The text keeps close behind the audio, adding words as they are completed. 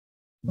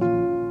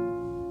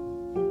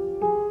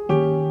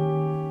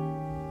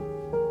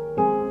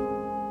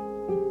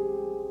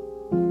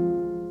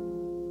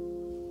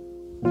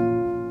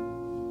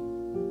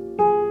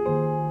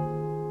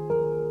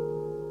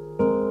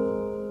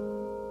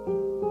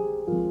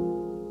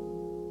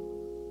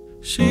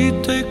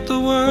She'd take the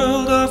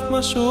world off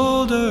my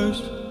shoulders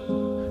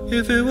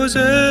if it was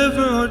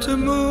ever hard to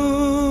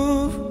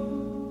move.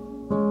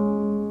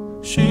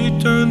 She'd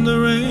turn the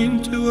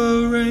rain to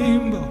a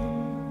rainbow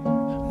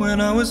when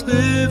I was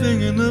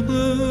living in the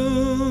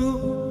blue.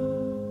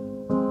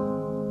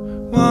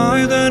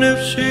 Why then, if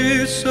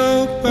she's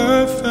so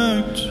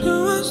perfect,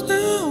 do I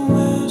still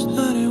wish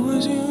that it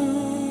was you?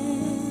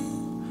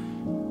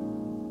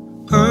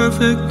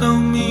 Perfect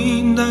don't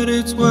mean that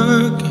it's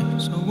working,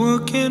 so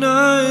what can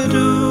I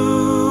do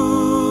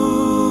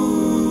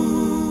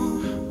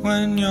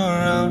when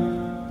you're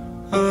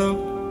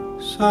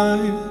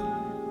outside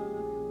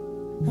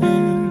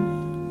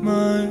in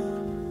my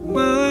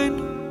mind?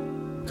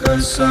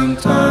 'Cause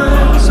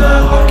sometimes I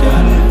look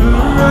in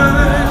her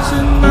eyes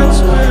and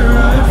that's where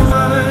I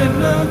find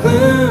a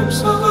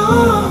glimpse of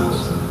us.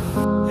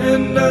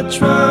 And I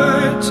try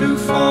to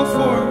fall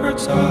for her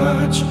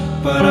touch,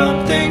 but I'm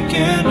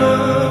thinking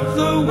of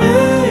the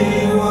way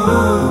it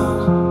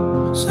was.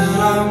 Said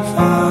I'm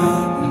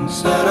fine and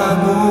said I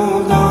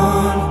moved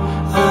on.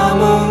 I'm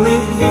only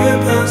here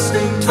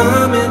passing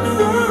time in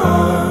her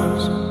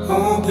arms,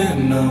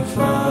 hoping I'll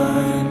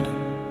find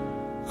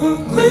a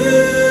glimpse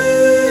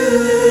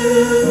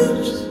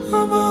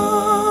of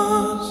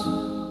us.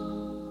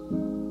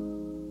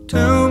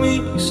 Tell me,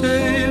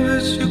 save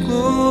us your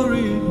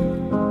glory.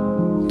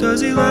 Does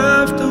he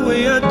laugh the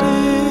way I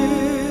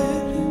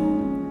did?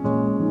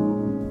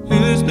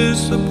 Is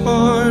this a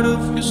part of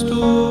your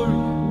story,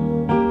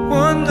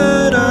 one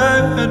that I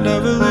had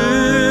never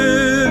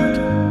lived?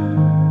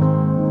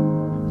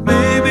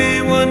 Maybe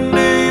one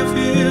day you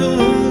feel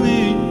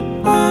lonely,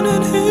 and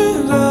in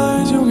his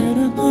eyes you'll get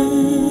a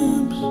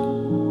glimpse.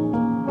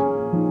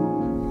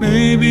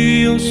 Maybe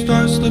you'll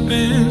start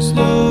slipping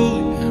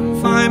slowly and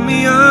find me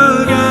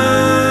again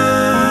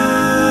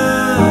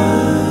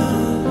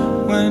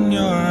when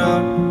you're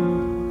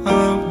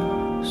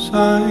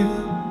outside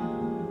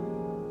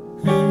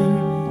in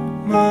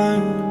my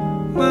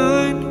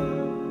mind.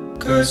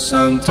 'Cause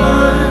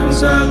sometimes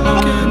I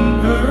look in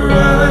her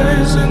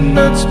eyes and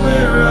that's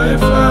where I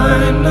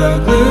find a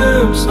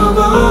glimpse of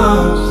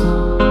us.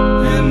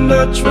 And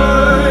I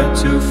try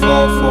to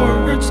fall for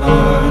her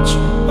touch,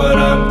 but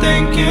I'm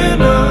thinking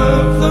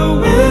of the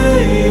way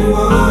it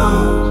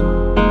was.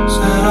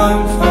 Said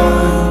I'm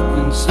fine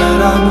and said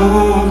I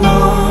moved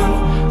on.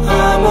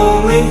 I'm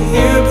only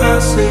here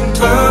passing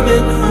time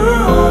in her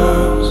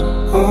arms,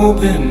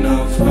 hoping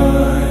I'll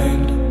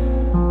find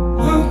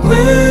a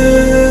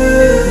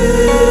glimpse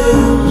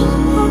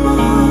of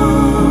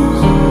us.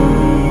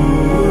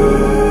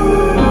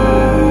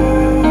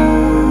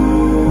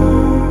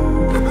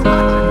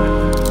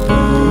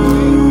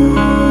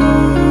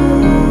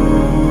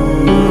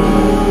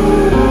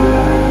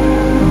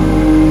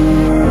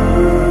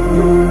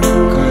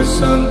 'Cause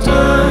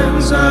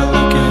sometimes I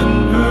look in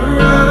her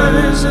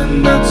eyes and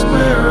that's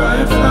where I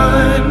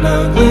find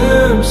a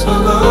glimpse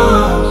of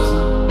us.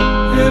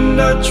 And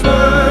I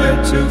try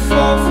to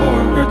fall for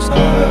her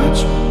touch,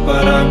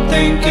 but I'm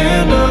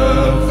thinking of